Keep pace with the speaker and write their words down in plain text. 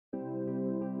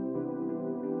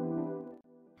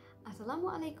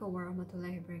Assalamualaikum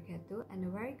warahmatullahi wabarakatuh, and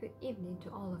a very good evening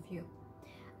to all of you.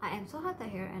 I am SAUHA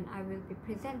TAHIR and I will be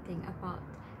presenting about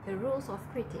the rules of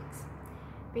critics.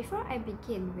 Before I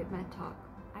begin with my talk,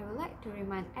 I would like to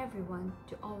remind everyone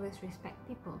to always respect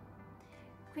people.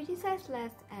 Criticize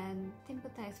less and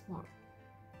sympathize more.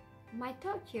 My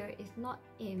talk here is not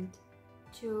aimed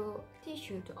to teach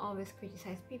you to always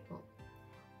criticize people,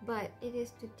 but it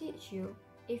is to teach you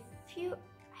if you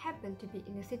happen to be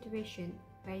in a situation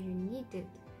where you needed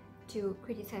to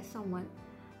criticize someone,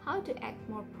 how to act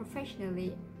more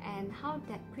professionally and how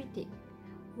that critic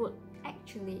would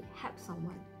actually help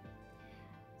someone.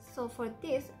 So for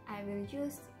this, I will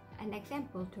use an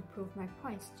example to prove my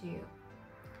points to you.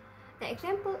 The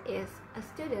example is a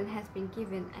student has been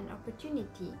given an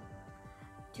opportunity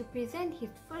to present his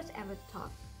first ever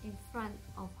talk in front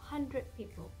of 100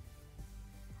 people.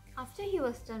 After he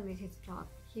was done with his talk,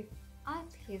 he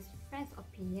asked his friend's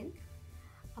opinion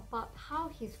about how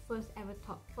his first ever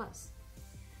talk was.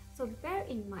 So bear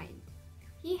in mind,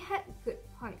 he had good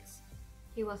points.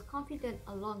 He was confident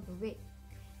along the way.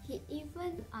 He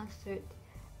even answered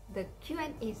the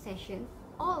Q&A session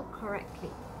all correctly.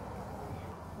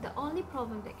 The only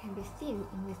problem that can be seen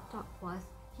in his talk was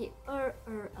he a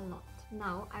lot.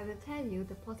 Now I will tell you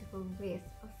the possible ways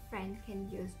a friend can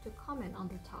use to comment on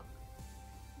the talk.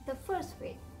 The first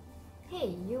way: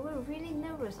 hey, you were really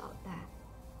nervous out there.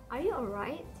 Are you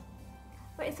alright?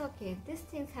 But it's okay, these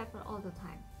things happen all the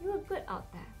time. You were good out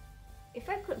there.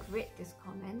 If I could rate this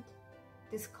comment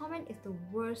is the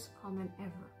worst comment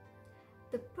ever.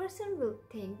 The person will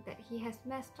think that he has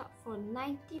messed up for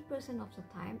 90% of the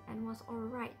time and was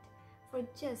alright for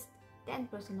just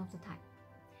 10% of the time.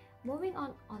 Moving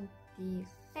on the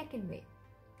second way.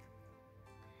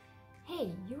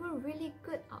 Hey, you were really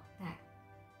good out there,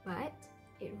 but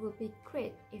it will be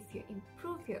great if you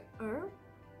improve your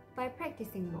by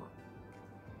practicing more.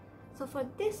 So for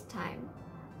this time,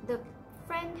 the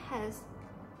friend has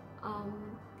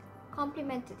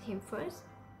complimented him first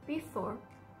before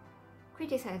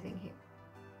criticizing him.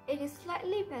 It is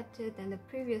slightly better than the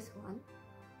previous one,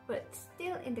 but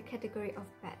still in the category of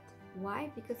bad.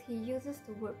 Why? Because he uses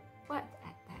the word but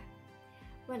at that.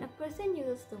 When a person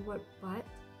uses the word but,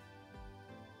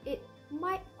 it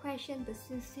might question the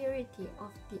sincerity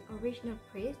of the original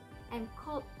praise and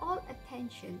call all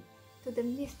attention to the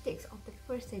mistakes of the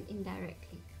person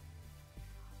indirectly.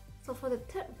 So for the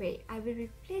third way, I will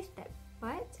replace that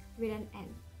but with an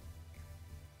N.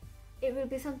 It will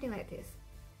be something like this.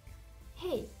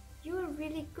 Hey, you are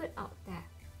really good out there,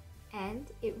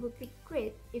 and it would be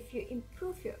great if you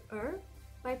improve your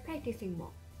by practicing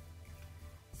more.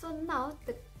 So now,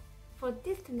 for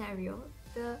this scenario,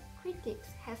 the critics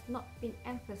has not been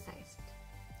emphasized.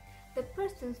 The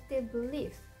person still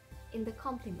believes in the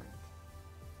compliment.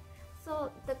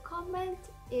 So the comment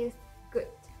is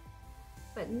good.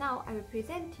 But now I will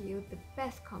present to you the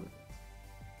best comment.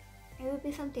 It will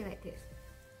be something like this.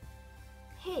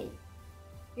 Hey,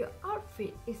 your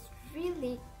outfit is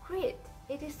really great.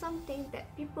 It is something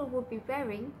that people will be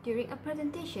wearing during a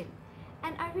presentation.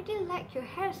 And I really like your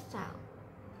hairstyle.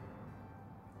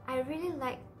 I really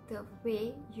like the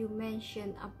way you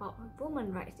mention about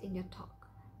women's rights in your talk,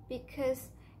 because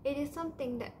it is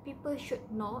something that people should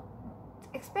know,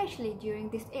 especially during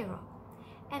this era.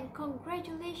 And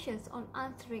congratulations on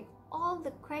answering all the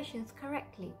questions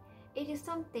correctly. It is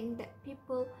something that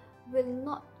people will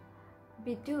not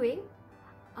be doing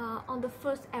on the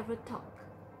first ever talk.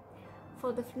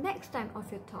 For the next time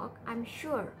of your talk, I'm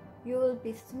sure you will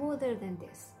be smoother than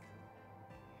this.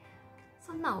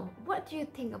 So now, what do you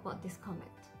think about this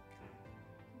comment?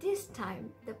 This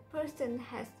time, the person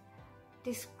has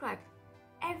described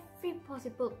every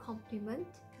possible compliment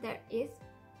there is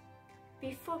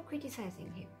before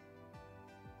criticizing him.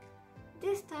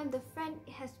 This time, the friend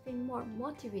has been more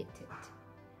motivated,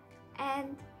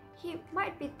 and he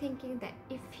might be thinking that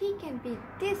if he can be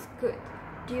this good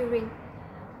during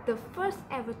the first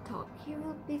ever talk, he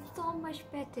will be so much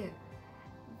better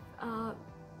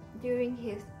during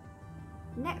his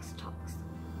next talks.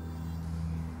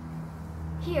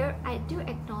 Here, I do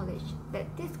acknowledge that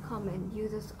this comment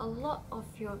uses a lot of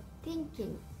your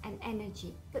thinking and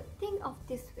energy, but think of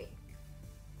this way.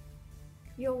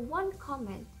 Your one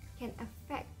comment can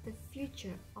affect the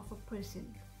future of a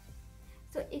person.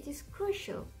 So it is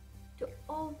crucial to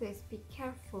always be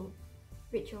careful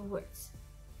with your words.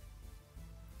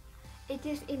 It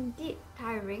is indeed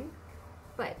tiring,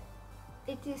 but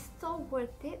it is so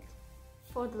worth it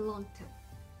for the long term.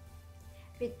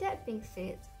 With that being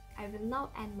said, I will now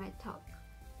end my talk.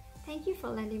 Thank you for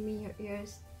lending me your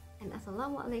ears, and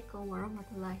Assalamualaikum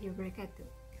warahmatullahi wabarakatuh.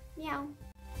 Meow.